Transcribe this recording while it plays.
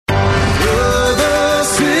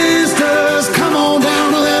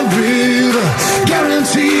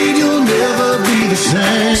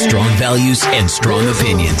values, and strong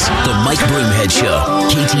opinions. The Mike Broomhead Show,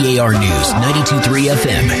 KTAR News, 92.3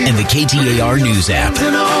 FM, and the KTAR News app.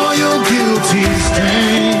 And all your guilty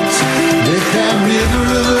stains, let that river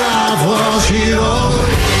of life wash it all.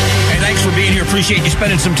 Hey, thanks for being here. Appreciate you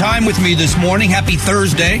spending some time with me this morning. Happy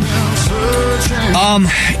Thursday.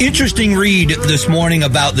 Interesting read this morning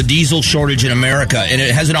about the diesel shortage in America, and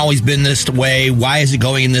it hasn't always been this way. Why is it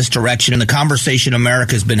going in this direction? And the conversation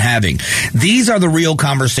America's been having. These are the real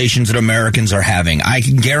conversations that Americans are having. I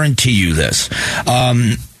can guarantee you this.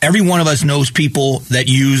 Every one of us knows people that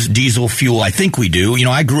use diesel fuel. I think we do. You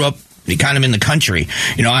know, I grew up kind of in the country.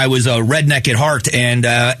 You know, I was a redneck at heart, and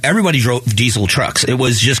everybody drove diesel trucks. It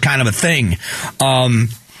was just kind of a thing.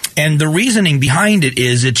 And the reasoning behind it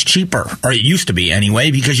is it's cheaper, or it used to be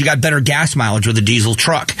anyway, because you got better gas mileage with a diesel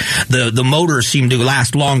truck. The motors seem to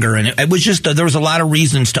last longer, and it was just there was a lot of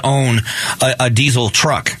reasons to own a diesel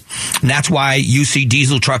truck. And that's why you see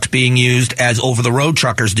diesel trucks being used as over-the-road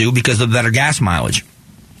truckers do, because of better gas mileage.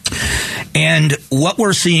 And what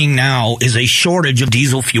we're seeing now is a shortage of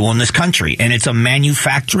diesel fuel in this country, and it's a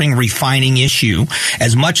manufacturing refining issue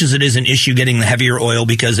as much as it is an issue getting the heavier oil,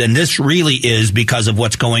 and this really is because of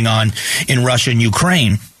what's going on in Russia and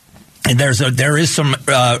Ukraine. And there is some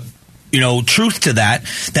truth to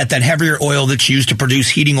that heavier oil that's used to produce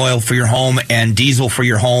heating oil for your home and diesel for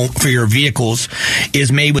your vehicles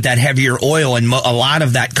is made with that heavier oil, and a lot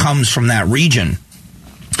of that comes from that region.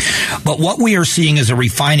 But what we are seeing is a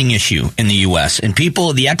refining issue in the U.S., and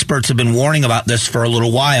the experts have been warning about this for a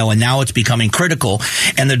little while, and now it's becoming critical,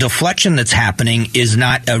 and the deflection that's happening is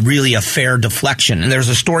not really a fair deflection. And there's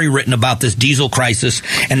a story written about this diesel crisis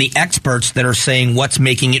and the experts that are saying what's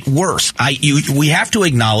making it worse. We have to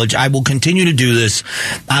acknowledge, I will continue to do this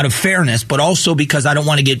out of fairness, but also because I don't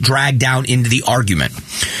want to get dragged down into the argument.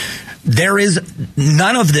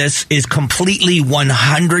 None of this is completely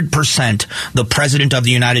 100% the President of the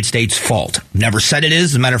United States' fault. Never said it is.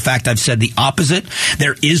 As a matter of fact, I've said the opposite.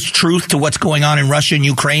 There is truth to what's going on in Russia and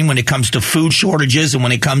Ukraine when it comes to food shortages and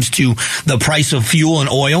when it comes to the price of fuel and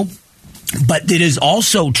oil. But it is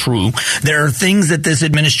also true there are things that this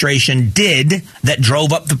administration did that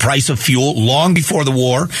drove up the price of fuel long before the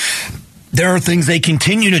war. There are things they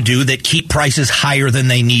continue to do that keep prices higher than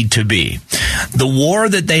they need to be. The war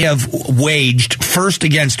that they have waged first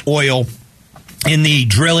against oil in the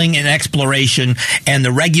drilling and exploration and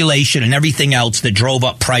the regulation and everything else that drove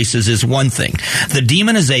up prices is one thing. The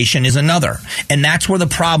demonization is another. And that's where the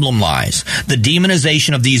problem lies. The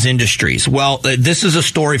demonization of these industries. Well, this is a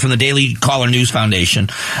story from the Daily Caller News Foundation.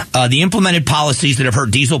 The implemented policies that have hurt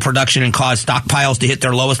diesel production and caused stockpiles to hit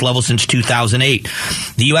their lowest level since 2008.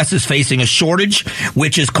 The U.S. is facing a shortage,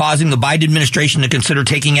 which is causing the Biden administration to consider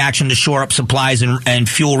taking action to shore up supplies and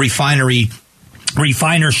fuel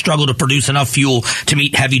Refiners struggle to produce enough fuel to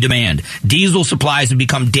meet heavy demand. Diesel supplies have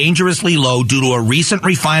become dangerously low due to a recent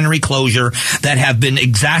refinery closure that have been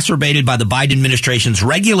exacerbated by the Biden administration's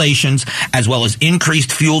regulations as well as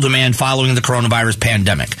increased fuel demand following the coronavirus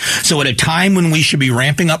pandemic. So at a time when we should be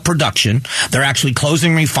ramping up production, they're actually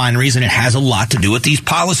closing refineries, and it has a lot to do with these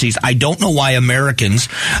policies. I don't know why Americans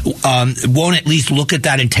won't at least look at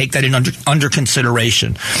that and take that under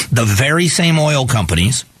consideration. The very same oil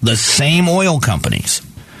companies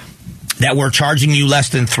that were charging you less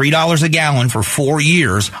than $3 a gallon for 4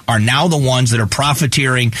 years are now the ones that are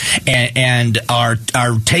profiteering and are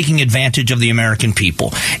taking advantage of the American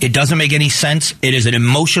people. It doesn't make any sense. It is an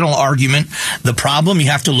emotional argument. The problem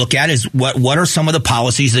you have to look at is what are some of the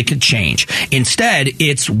policies that could change. Instead,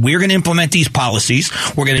 we're going to implement these policies.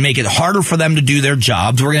 We're going to make it harder for them to do their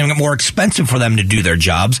jobs. We're going to make it more expensive for them to do their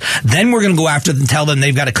jobs. Then we're going to go after them and tell them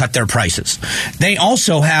they've got to cut their prices. They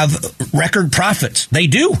also have record profits. They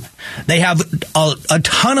do. They have a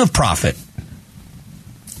ton of profit.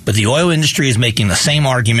 But the oil industry is making the same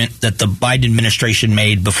argument that the Biden administration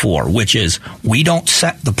made before, which is we don't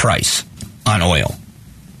set the price on oil.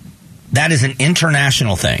 That is an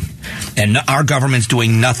international thing, and our government's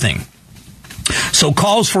doing nothing. So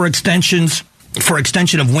calls for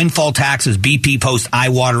extension of windfall taxes. BP posts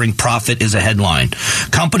eye-watering profit is a headline.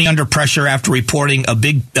 Company under pressure after reporting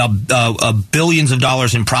billions of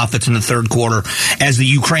dollars in profits in the third quarter as the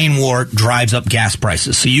Ukraine war drives up gas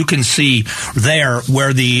prices. So you can see there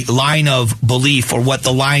where the line of belief, or what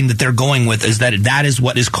the line that they're going with, is that is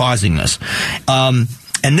what is causing this.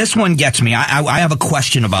 And this one gets me. I have a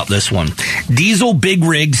question about this one. Diesel big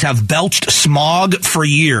rigs have belched smog for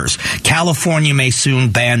years. California may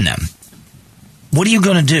soon ban them. What are you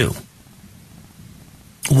going to do?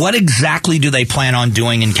 What exactly do they plan on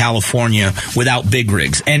doing in California without big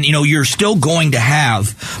rigs? And, you're still going to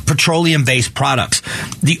have petroleum-based products.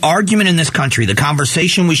 The argument in this country, the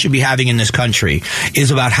conversation we should be having in this country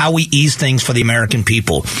is about how we ease things for the American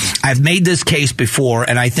people. I've made this case before,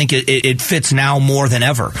 and I think it fits now more than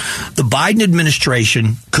ever. The Biden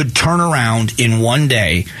administration could turn around in one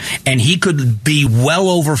day, and he could be well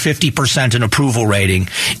over 50% in approval rating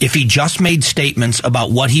if he just made statements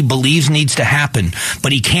about what he believes needs to happen,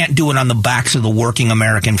 but he can't do it on the backs of the working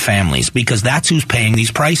American families, because that's who's paying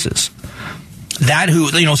these prices.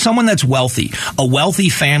 Someone that's wealthy, a wealthy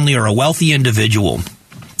family or a wealthy individual,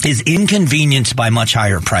 is inconvenienced by much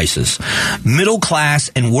higher prices. Middle class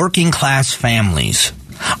and working class families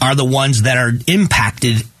are the ones that are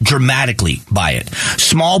impacted dramatically by it.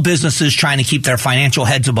 Small businesses trying to keep their financial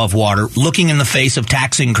heads above water, looking in the face of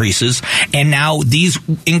tax increases, and now these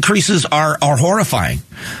increases are horrifying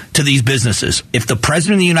to these businesses. If the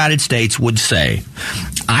President of the United States would say,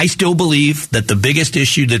 I still believe that the biggest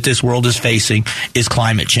issue that this world is facing is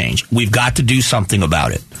climate change. We've got to do something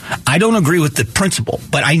about it. I don't agree with the principle,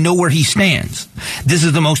 but I know where he stands. This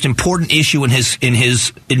is the most important issue in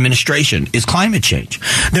his administration, is climate change.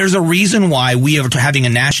 There's a reason why we are having a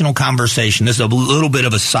national conversation. This is a little bit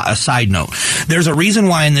of a side note. There's a reason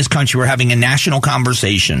why in this country we're having a national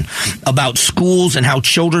conversation about schools and how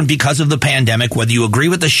children, because of the pandemic, whether you agree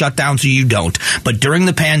with the shutdowns or you don't, but during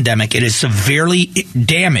the pandemic, it has severely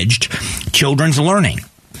damaged children's learning.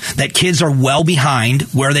 That kids are well behind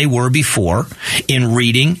where they were before in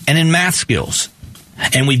reading and in math skills.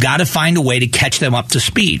 And we've got to find a way to catch them up to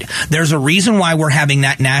speed. There's a reason why we're having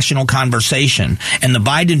that national conversation, and the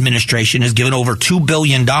Biden administration has given over $2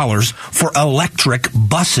 billion for electric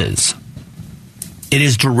buses. It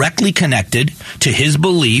is directly connected to his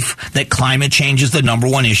belief that climate change is the number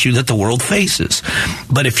one issue that the world faces.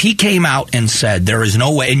 But if he came out and said there is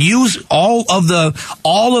no way, and use all of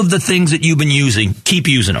the things that you've been using, keep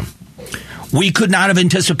using them. We could not have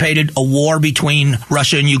anticipated a war between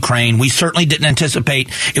Russia and Ukraine. We certainly didn't anticipate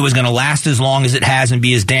it was going to last as long as it has and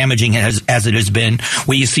be as damaging as it has been.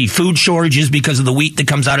 We see food shortages because of the wheat that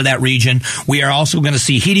comes out of that region. We are also going to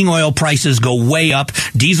see heating oil prices go way up,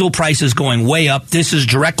 diesel prices going way up. This is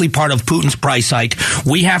directly part of Putin's price hike.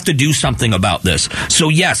 We have to do something about this. So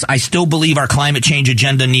yes, I still believe our climate change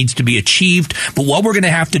agenda needs to be achieved, but what we're going to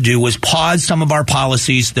have to do is pause some of our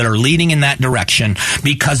policies that are leading in that direction,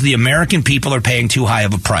 because the American people are paying too high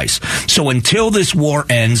of a price. So until this war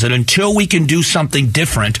ends and until we can do something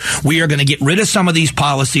different, we are going to get rid of some of these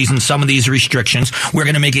policies and some of these restrictions. We're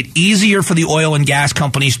going to make it easier for the oil and gas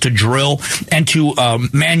companies to drill and to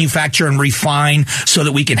manufacture and refine, so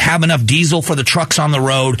that we can have enough diesel for the trucks on the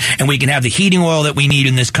road and we can have the heating oil that we need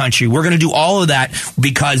in this country. We're going to do all of that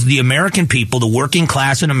because the American people, the working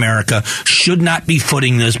class in America, should not be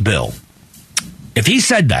footing this bill. If he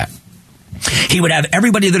said that, he would have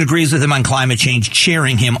everybody that agrees with him on climate change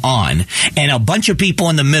cheering him on, and a bunch of people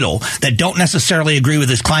in the middle that don't necessarily agree with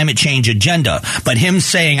his climate change agenda, but him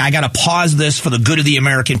saying, I got to pause this for the good of the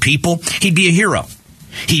American people. He'd be a hero.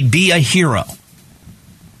 He'd be a hero.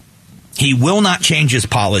 He will not change his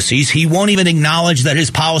policies. He won't even acknowledge that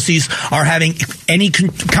his policies are having any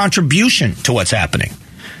contribution to what's happening.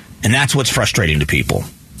 And that's what's frustrating to people.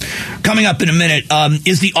 Coming up in a minute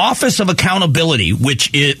is the Office of Accountability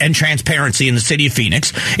and Transparency in the City of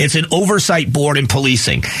Phoenix. It's an oversight board in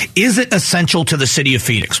policing. Is it essential to the City of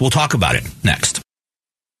Phoenix? We'll talk about it next.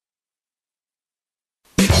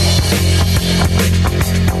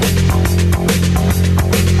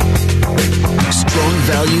 Strong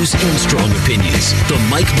values and strong opinions. The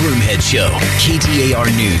Mike Broomhead Show. KTAR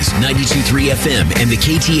News, 92.3 FM, and the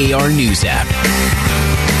KTAR News app.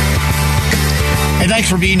 Hey, thanks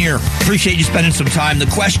for being here. Appreciate you spending some time. The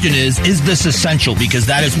question is this essential? Because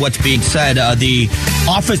that is what's being said. The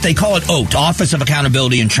office, they call it OAT, Office of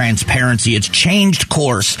Accountability and Transparency. It's changed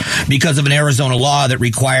course because of an Arizona law that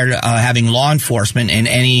required having law enforcement in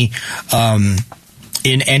any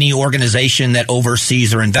organization that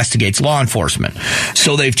oversees or investigates law enforcement.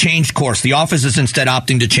 So they've changed course. The office is instead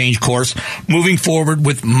opting to change course, moving forward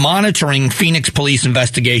with monitoring Phoenix police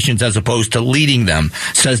investigations as opposed to leading them,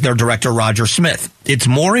 says their director, Roger Smith. It's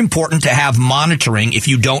more important to have monitoring if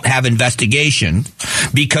you don't have investigation,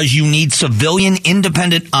 because you need civilian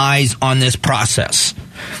independent eyes on this process.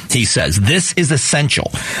 He says this is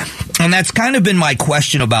essential. And that's kind of been my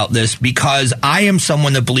question about this, because I am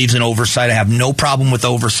someone that believes in oversight. I have no problem with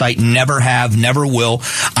oversight, never have, never will.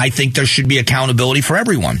 I think there should be accountability for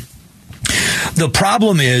everyone. The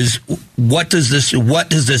problem is, what does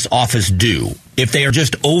this office do? If they are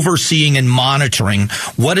just overseeing and monitoring,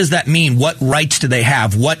 what does that mean? What rights do they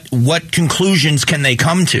have? What conclusions can they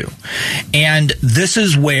come to? And this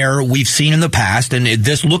is where we've seen in the past, and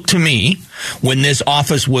this looked to me, when this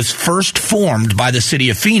office was first formed by the city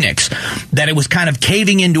of Phoenix, that it was kind of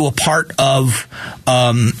caving into a part of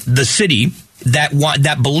the city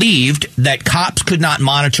that believed that cops could not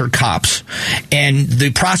monitor cops, and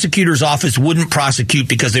the prosecutor's office wouldn't prosecute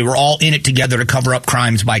because they were all in it together to cover up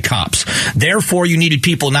crimes by cops. Therefore, you needed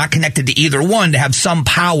people not connected to either one to have some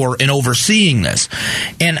power in overseeing this.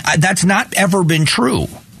 And that's not ever been true.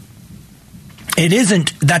 It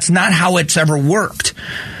isn't. That's not how it's ever worked.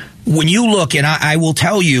 When you look, and I will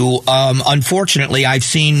tell you, unfortunately, I've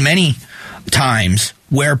seen many times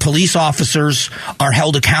where police officers are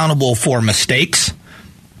held accountable for mistakes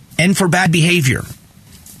and for bad behavior.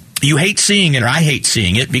 You hate seeing it, or I hate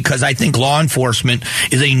seeing it, because I think law enforcement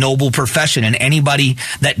is a noble profession, and anybody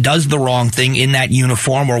that does the wrong thing in that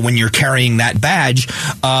uniform or when you're carrying that badge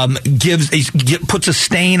puts a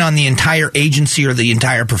stain on the entire agency or the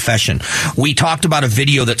entire profession. We talked about a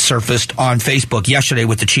video that surfaced on Facebook yesterday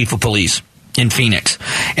with the chief of police in Phoenix,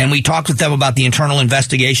 and we talked with them about the internal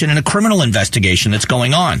investigation and a criminal investigation that's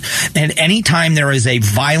going on. And anytime there is a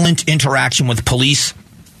violent interaction with police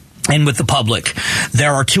and with the public,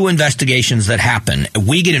 there are two investigations that happen.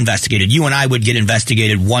 We get investigated. You and I would get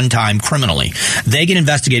investigated one time criminally. They get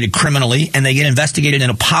investigated criminally, and they get investigated in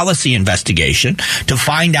a policy investigation to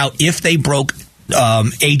find out if they broke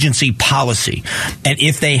agency policy, and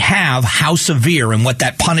if they have, how severe, and what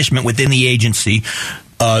that punishment within the agency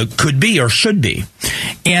could be or should be.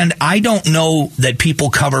 And I don't know that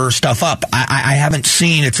people cover stuff up. I haven't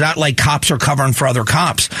seen, it's not like cops are covering for other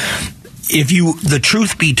cops. The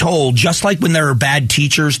truth be told, just like when there are bad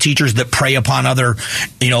teachers that prey upon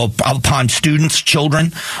upon students,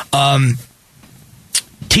 children,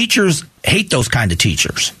 teachers hate those kind of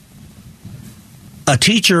teachers. A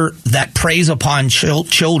teacher that preys upon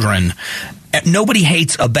children, nobody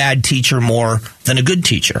hates a bad teacher more than a good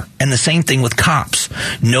teacher. And the same thing with cops.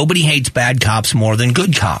 Nobody hates bad cops more than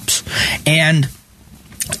good cops. And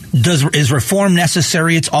is reform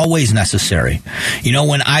necessary? It's always necessary.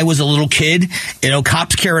 When I was a little kid,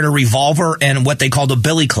 cops carried a revolver and what they called a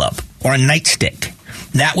billy club or a nightstick.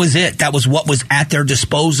 That was it. That was what was at their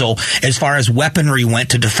disposal as far as weaponry went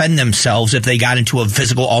to defend themselves if they got into a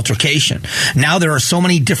physical altercation. Now there are so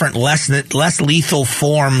many different less lethal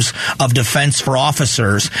forms of defense for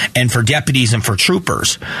officers and for deputies and for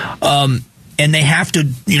troopers. And they have to,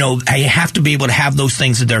 be able to have those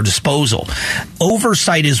things at their disposal.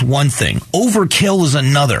 Oversight is one thing. Overkill is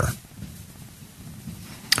another.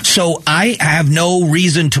 So I have no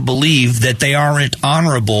reason to believe that they aren't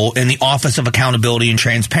honorable in the Office of Accountability and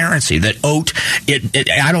Transparency.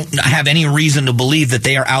 I don't have any reason to believe that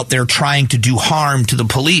they are out there trying to do harm to the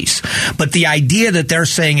police. But the idea that they're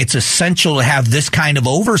saying it's essential to have this kind of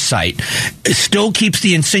oversight still keeps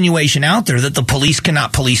the insinuation out there that the police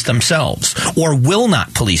cannot police themselves or will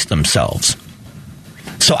not police themselves.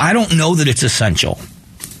 So I don't know that it's essential.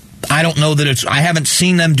 I don't know that I haven't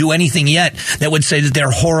seen them do anything yet that would say that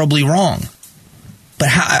they're horribly wrong. But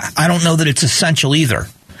I don't know that it's essential either.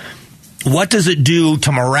 What does it do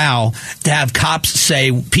to morale to have cops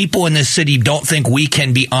say people in this city don't think we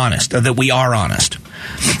can be honest, or that we are honest?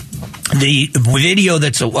 The video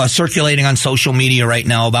that's circulating on social media right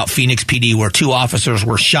now about Phoenix PD, where two officers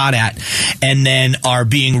were shot at and then are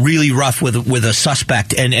being really rough with a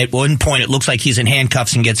suspect, and at one point it looks like he's in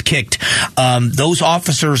handcuffs and gets kicked. Those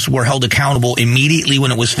officers were held accountable immediately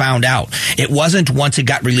when it was found out. It wasn't once it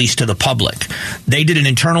got released to the public. They did an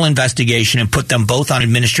internal investigation and put them both on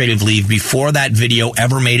administrative leave before that video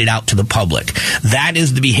ever made it out to the public. That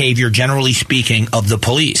is the behavior, generally speaking, of the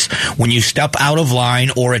police. When you step out of line,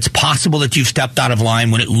 or it's possible that you've stepped out of line,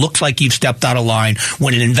 when it looks like you've stepped out of line,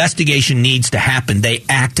 when an investigation needs to happen, they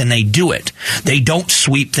act and they do it. They don't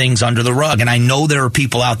sweep things under the rug. And I know there are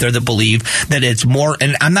people out there that believe that it's more,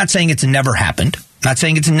 and I'm not saying it's never happened,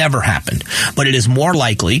 but it is more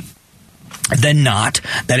likely than not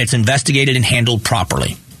that it's investigated and handled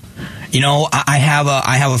properly. I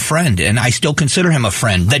have a friend, and I still consider him a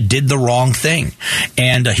friend, that did the wrong thing.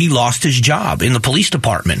 And he lost his job in the police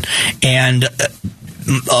department. And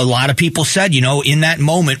a lot of people said, in that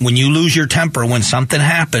moment, when you lose your temper, when something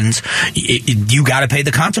happens, you got to pay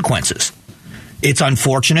the consequences. It's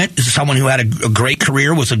unfortunate. Someone who had a great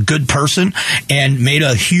career, was a good person, and made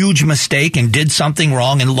a huge mistake and did something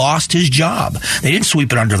wrong and lost his job. They didn't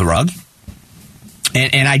sweep it under the rug.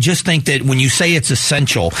 And I just think that when you say it's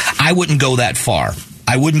essential, I wouldn't go that far.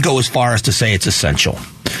 I wouldn't go as far as to say it's essential.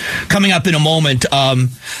 Coming up in a moment,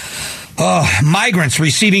 migrants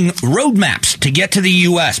receiving roadmaps to get to the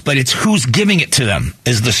U.S., but it's who's giving it to them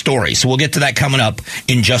is the story. So we'll get to that coming up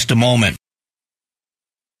in just a moment.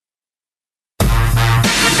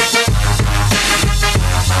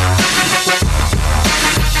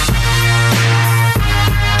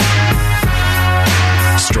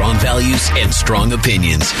 Strong values and strong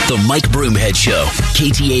opinions. The Mike Broomhead Show.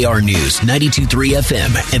 KTAR News, 92.3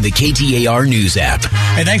 FM, and the KTAR News app.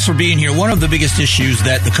 Hey, thanks for being here. One of the biggest issues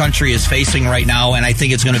that the country is facing right now, and I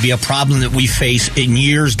think it's going to be a problem that we face in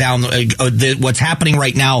years down what's happening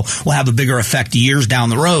right now will have a bigger effect years down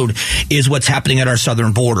the road, is what's happening at our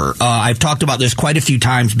southern border. I've talked about this quite a few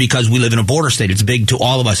times because we live in a border state. It's big to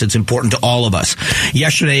all of us. It's important to all of us.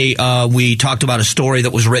 Yesterday, we talked about a story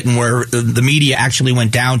that was written where the media actually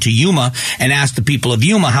went down to Yuma and asked the people of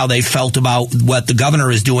Yuma how they felt about what the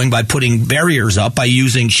governor is doing by putting barriers up, by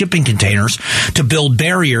using shipping containers to build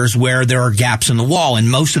barriers where there are gaps in the wall.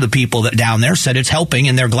 And most of the people that down there said it's helping,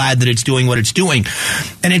 and they're glad that it's doing what it's doing.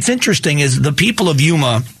 And it's interesting is the people of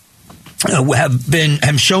Yuma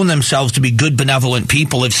have shown themselves to be good, benevolent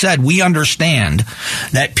people, have said, we understand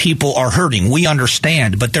that people are hurting. We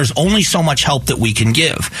understand, but there's only so much help that we can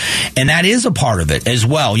give. And that is a part of it as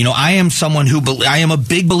well. You know, I am someone I am a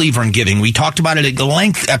big believer in giving. We talked about it at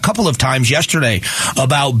length a couple of times yesterday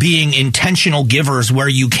about being intentional givers where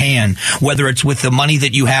you can, whether it's with the money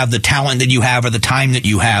that you have, the talent that you have, or the time that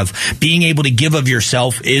you have. Being able to give of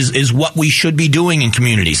yourself is what we should be doing in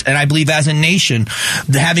communities. And I believe as a nation,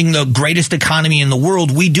 having the greatest economy in the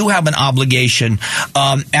world, we do have an obligation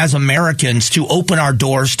as Americans to open our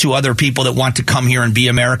doors to other people that want to come here and be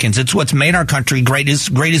Americans. It's what's made our country great as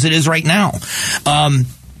it is right now. But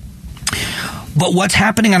what's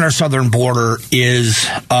happening on our southern border is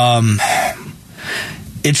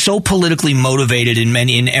it's so politically motivated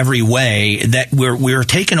in every way that we're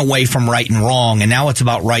taken away from right and wrong, and now it's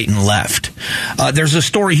about right and left. There's a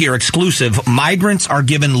story here, exclusive. Migrants are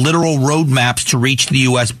given literal roadmaps to reach the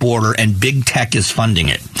U.S. border, and big tech is funding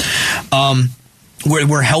it.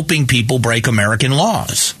 We're helping people break American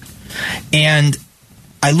laws. And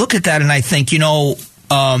I look at that and I think,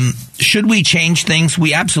 should we change things?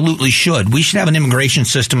 We absolutely should. We should have an immigration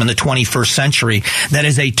system in the 21st century that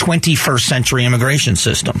is a 21st century immigration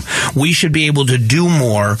system. We should be able to do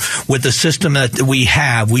more with the system that we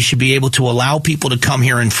have. We should be able to allow people to come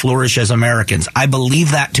here and flourish as Americans. I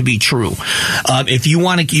believe that to be true. If you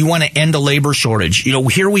want to end a labor shortage,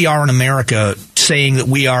 here we are in America saying that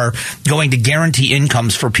we are going to guarantee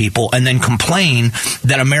incomes for people and then complain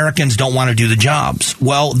that Americans don't want to do the jobs.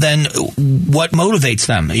 Well, then what motivates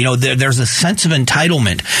them? There's a sense of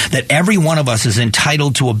entitlement that every one of us is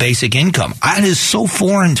entitled to a basic income. That is so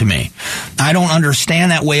foreign to me. I don't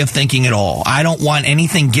understand that way of thinking at all. I don't want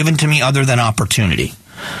anything given to me other than opportunity.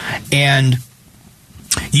 And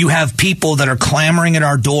you have people that are clamoring at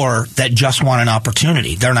our door that just want an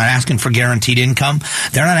opportunity. They're not asking for guaranteed income.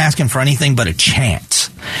 They're not asking for anything but a chance.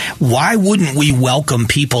 Why wouldn't we welcome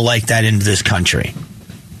people like that into this country?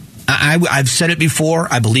 I've said it before.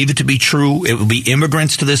 I believe it to be true. It will be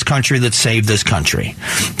immigrants to this country that save this country.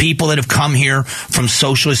 People that have come here from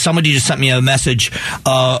socialists. Somebody just sent me a message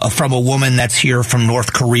from a woman that's here from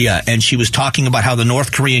North Korea, and she was talking about how the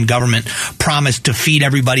North Korean government promised to feed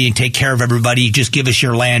everybody and take care of everybody. Just give us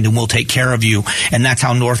your land and we'll take care of you. And that's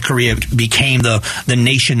how North Korea became the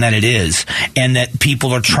nation that it is, and that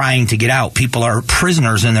people are trying to get out. People are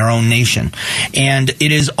prisoners in their own nation. And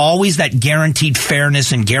it is always that guaranteed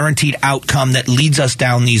fairness and guaranteed outcome that leads us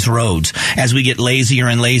down these roads as we get lazier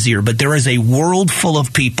and lazier. But there is a world full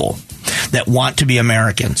of people that want to be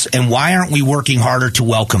Americans. And why aren't we working harder to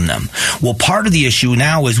welcome them? Well, part of the issue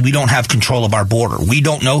now is we don't have control of our border. We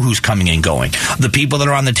don't know who's coming and going. The people that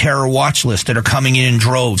are on the terror watch list that are coming in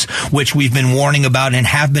droves, which we've been warning about and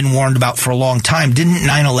have been warned about for a long time. Didn't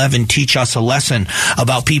 9/11 teach us a lesson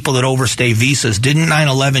about people that overstay visas? Didn't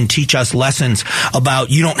 9/11 teach us lessons about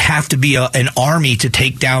you don't have to be an army to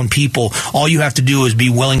take down people? All you have to do is be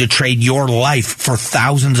willing to trade your life for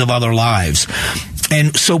thousands of other lives.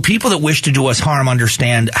 And so people that wish to do us harm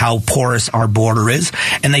understand how porous our border is,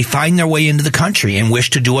 and they find their way into the country and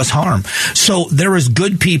wish to do us harm. So there is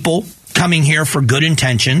good people coming here for good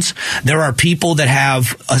intentions. There are people that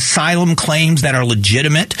have asylum claims that are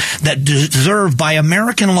legitimate, that deserve, by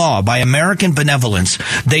American law, by American benevolence,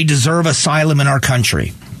 they deserve asylum in our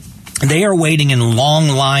country. They are waiting in long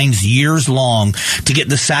lines, years long, to get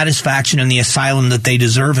the satisfaction and the asylum that they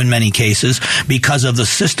deserve in many cases because of the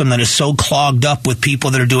system that is so clogged up with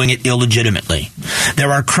people that are doing it illegitimately.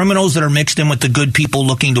 There are criminals that are mixed in with the good people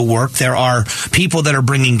looking to work. There are people that are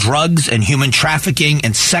bringing drugs and human trafficking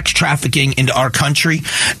and sex trafficking into our country.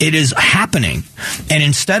 It is happening. And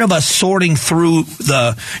instead of us sorting through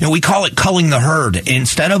we call it culling the herd.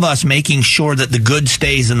 Instead of us making sure that the good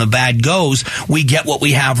stays and the bad goes, we get what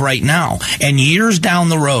we have right now. And years down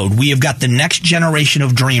the road, we have got the next generation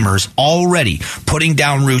of dreamers already putting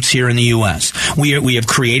down roots here in the U.S. We have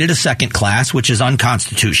created a second class, which is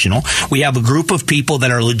unconstitutional. We have a group of people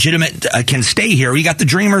that are legitimate, can stay here. We got the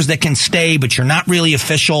dreamers that can stay, but you're not really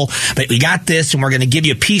official. But we got this, and we're going to give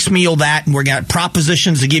you piecemeal that, and we're got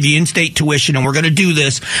propositions to give you in-state tuition, and we're going to do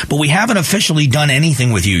this. But we haven't officially done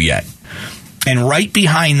anything with you yet. And right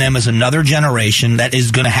behind them is another generation that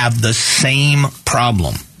is going to have the same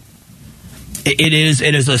problem. It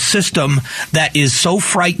is a system that is so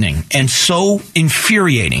frightening and so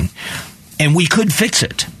infuriating, and we could fix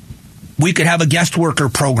it. We could have a guest worker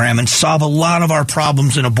program and solve a lot of our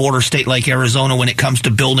problems in a border state like Arizona when it comes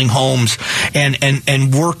to building homes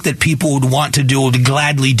and work that people would want to do, would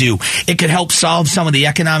gladly do. It could help solve some of the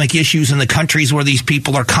economic issues in the countries where these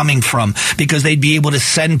people are coming from because they'd be able to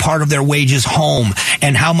send part of their wages home,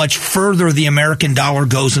 and how much further the American dollar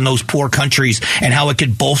goes in those poor countries and how it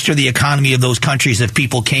could bolster the economy of those countries if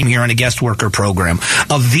people came here in a guest worker program,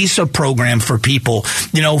 a visa program for people,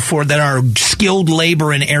 that are skilled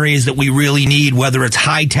labor in areas that we really need, whether it's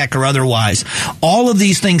high tech or otherwise. All of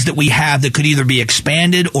these things that we have that could either be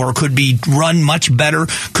expanded or could be run much better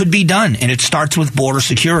could be done. And it starts with border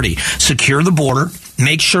security. Secure the border.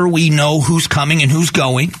 Make sure we know who's coming and who's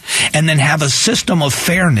going, and then have a system of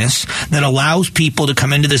fairness that allows people to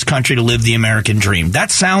come into this country to live the American dream. That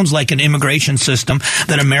sounds like an immigration system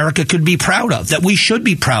that America could be proud of, that we should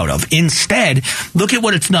be proud of. Instead, look at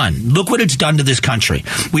what it's done. Look what it's done to this country.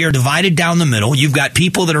 We are divided down the middle. You've got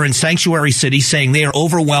people that are in sanctuary cities saying they are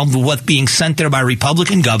overwhelmed with what's being sent there by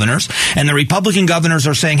Republican governors, and the Republican governors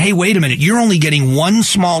are saying, hey, wait a minute, you're only getting one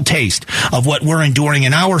small taste of what we're enduring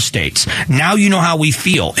in our states. Now you know how we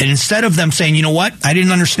feel. And instead of them saying, you know what, I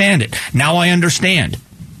didn't understand it, now I understand.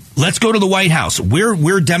 Let's go to the White House.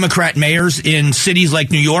 We're Democrat mayors in cities like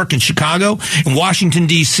New York and Chicago and Washington,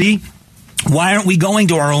 D.C. Why aren't we going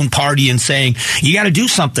to our own party and saying, you got to do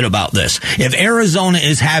something about this? If Arizona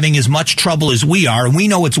is having as much trouble as we are, and we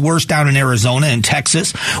know it's worse down in Arizona and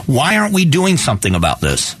Texas, why aren't we doing something about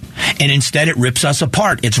this? And instead it rips us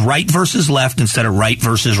apart. It's right versus left instead of right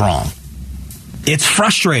versus wrong. It's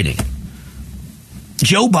frustrating.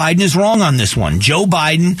 Joe Biden is wrong on this one. Joe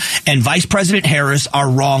Biden and Vice President Harris are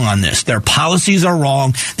wrong on this. Their policies are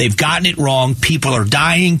wrong. They've gotten it wrong. People are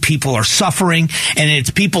dying. People are suffering. And it's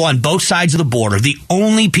people on both sides of the border. The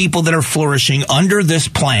only people that are flourishing under this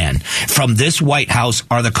plan from this White House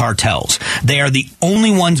are the cartels. They are the only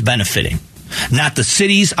ones benefiting. Not the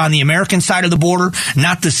cities on the American side of the border,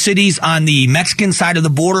 not the cities on the Mexican side of the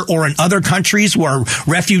border or in other countries where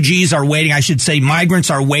refugees are waiting. I should say migrants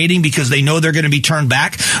are waiting because they know they're going to be turned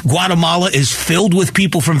back. Guatemala is filled with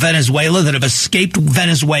people from Venezuela that have escaped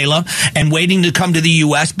Venezuela and waiting to come to the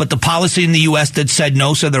U.S., but the policy in the U.S. that said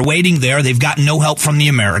no, so they're waiting there. They've gotten no help from the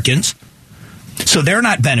Americans. So they're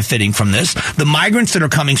not benefiting from this. The migrants that are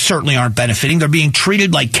coming certainly aren't benefiting. They're being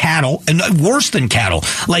treated like cattle, and worse than cattle,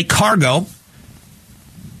 like cargo.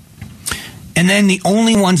 And then the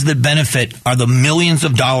only ones that benefit are the millions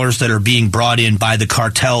of dollars that are being brought in by the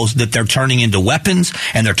cartels that they're turning into weapons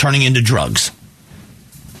and they're turning into drugs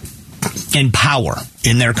and power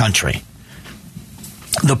in their country.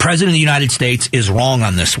 The President of the United States is wrong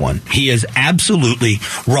on this one. He is absolutely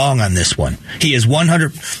wrong on this one. He is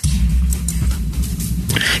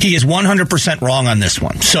 100% wrong on this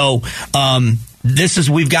one. So,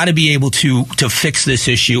 we've got to be able to fix this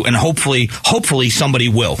issue, and hopefully somebody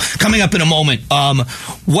will. Coming up in a moment,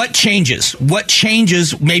 what changes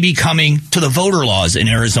may be coming to the voter laws in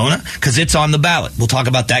Arizona, because it's on the ballot. We'll talk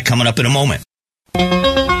about that coming up in a moment.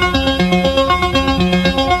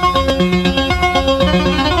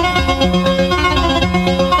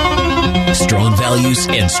 Strong values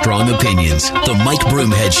and strong opinions. The Mike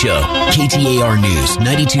Broomhead Show. KTAR News,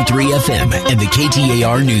 92.3 FM, and the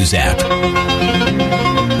KTAR News app.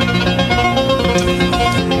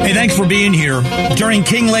 Hey, Thanks for being here. During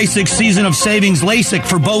King LASIK's season of savings, LASIK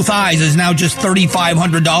for both eyes is now just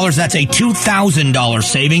 $3,500. That's a $2,000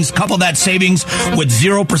 savings. Couple that savings with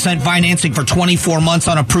 0% financing for 24 months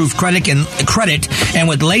on approved credit. And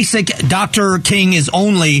with LASIK, Dr. King is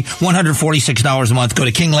only $146 a month. Go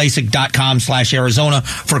to kinglasik.com/Arizona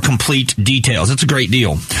for complete details. It's a great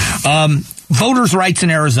deal. Voters' rights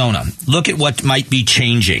in Arizona. Look at what might be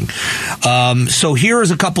changing. So here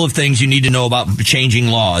is a couple of things you need to know about changing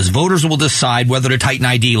laws. Voters will decide whether to tighten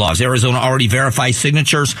ID laws. Arizona already verifies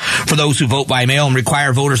signatures for those who vote by mail and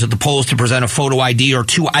require voters at the polls to present a photo ID or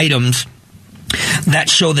two items that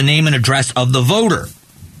show the name and address of the voter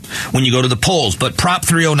when you go to the polls. But Prop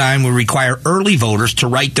 309 will require early voters to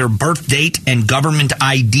write their birth date and government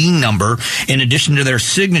ID number in addition to their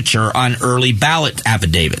signature on early ballot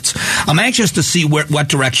affidavits. I'm anxious to see what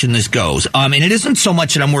direction this goes. And it isn't so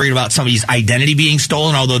much that I'm worried about somebody's identity being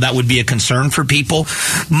stolen, although that would be a concern for people.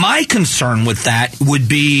 My concern with that would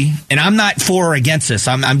be, and I'm not for or against this,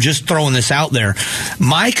 I'm just throwing this out there.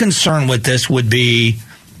 My concern with this would be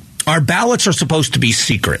our ballots are supposed to be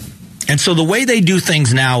secret. And so the way they do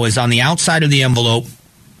things now is on the outside of the envelope,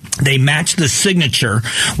 they match the signature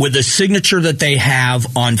with the signature that they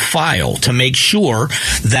have on file to make sure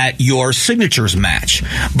that your signatures match.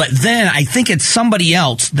 But then I think it's somebody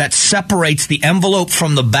else that separates the envelope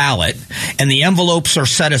from the ballot, and the envelopes are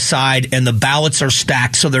set aside and the ballots are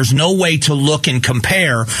stacked, so there's no way to look and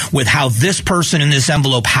compare with how this person in this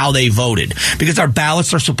envelope, how they voted, because our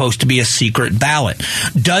ballots are supposed to be a secret ballot.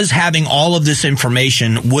 Does having all of this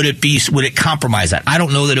information, would it compromise that? I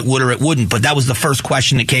don't know that it would or it wouldn't, but that was the first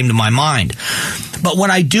question that came to my mind. But what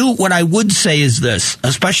I would say is this,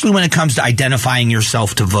 especially when it comes to identifying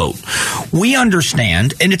yourself to vote. We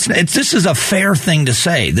understand, and this is a fair thing to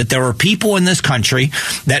say, that there are people in this country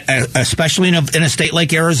that, especially in a state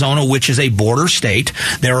like Arizona, which is a border state,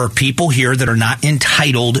 there are people here that are not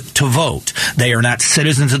entitled to vote. They are not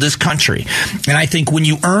citizens of this country. And I think when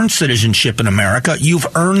you earn citizenship in America, you've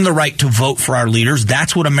earned the right to vote for our leaders.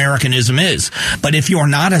 That's what Americanism is. But if you're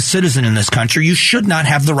not a citizen in this country, you should not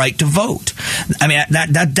have the right to vote. I mean,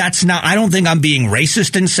 that's not, I don't think I'm being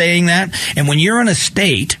racist in saying that. And when you're in a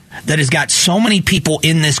state that has got so many people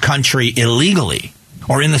in this country illegally,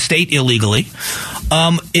 or in the state illegally,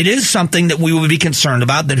 it is something that we would be concerned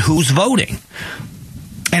about, that who's voting.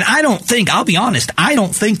 And I'll be honest, I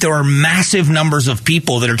don't think there are massive numbers of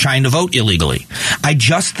people that are trying to vote illegally. I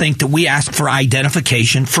just think that we ask for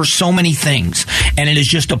identification for so many things, and it is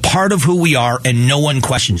just a part of who we are, and no one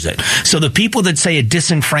questions it. So the people that say it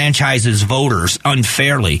disenfranchises voters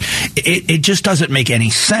unfairly, it just doesn't make any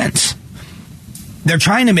sense. They're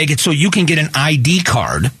trying to make it so you can get an ID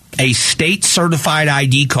card, a state-certified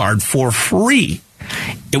ID card, for free.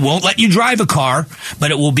 It won't let you drive a car,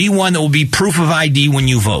 but it will be one that will be proof of ID when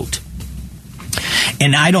you vote.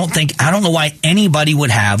 And I don't know why anybody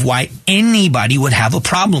would have a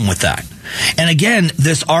problem with that. And again,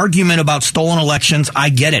 this argument about stolen elections, I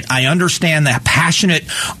get it. I understand the passionate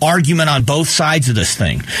argument on both sides of this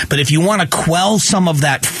thing. But if you want to quell some of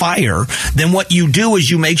that fire, then what you do is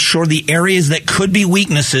you make sure the areas that could be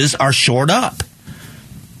weaknesses are shored up.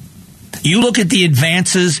 You look at the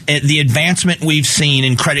advancement we've seen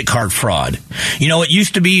in credit card fraud. You know, it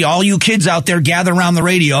used to be, all you kids out there gather around the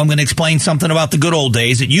radio, I'm going to explain something about the good old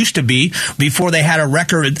days. It used to be, before they had a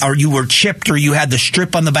record, or you were chipped, or you had the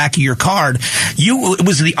strip on the back of your card, it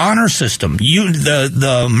was the honor system.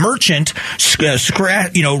 The merchant,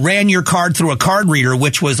 ran your card through a card reader,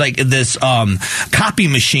 which was like this copy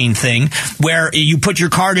machine thing, where you put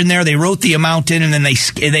your card in there, they wrote the amount in, and then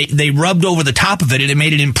they rubbed over the top of it, and it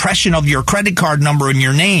made an impression of your credit card number and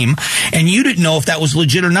your name, and you didn't know if that was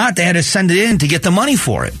legit or not. They had to send it in to get the money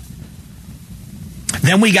for it.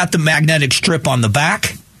 Then we got the magnetic strip on the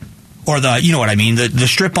back, or the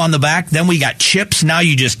strip on the back. Then we got chips. Now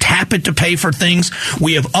you just tap it to pay for things.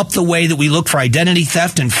 We have upped the way that we look for identity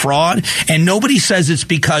theft and fraud, and nobody says it's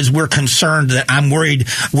because we're concerned that I'm worried.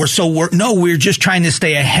 We're just trying to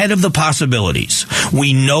stay ahead of the possibilities.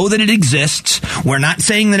 We know that it exists. We're not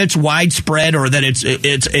saying that it's widespread or that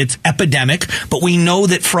it's epidemic, but we know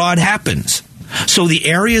that fraud happens. So the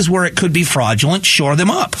areas where it could be fraudulent, shore them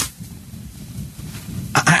up.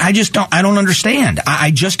 I don't understand.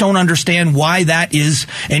 I just don't understand why that is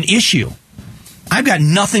an issue. I've got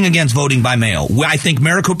nothing against voting by mail. I think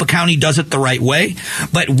Maricopa County does it the right way.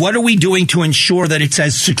 But what are we doing to ensure that it's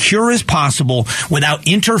as secure as possible without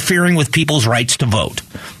interfering with people's rights to vote?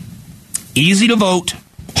 Easy to vote,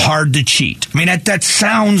 hard to cheat. I mean, that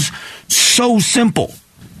sounds so simple.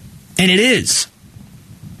 And it is.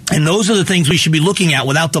 And those are the things we should be looking at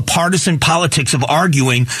without the partisan politics of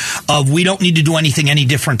arguing of we don't need to do anything any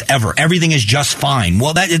different ever. Everything is just fine.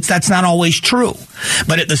 Well, that's not always true.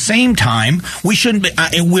 But at the same time, we shouldn't be,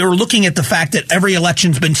 we're looking at the fact that every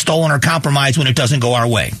election's been stolen or compromised when it doesn't go our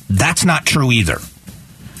way. That's not true either.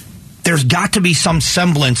 There's got to be some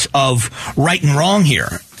semblance of right and wrong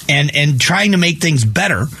here. And trying to make things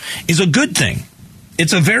better is a good thing.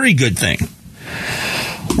 It's a very good thing.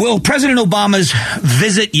 Will President Obama's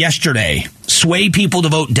visit yesterday sway people to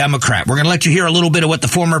vote Democrat? We're going to let you hear a little bit of what the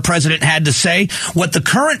former president had to say, what the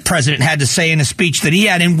current president had to say in a speech that he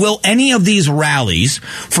had, and will any of these rallies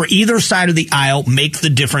for either side of the aisle make the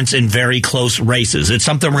difference in very close races? It's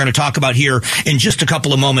something we're going to talk about here in just a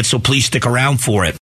couple of moments, so please stick around for it.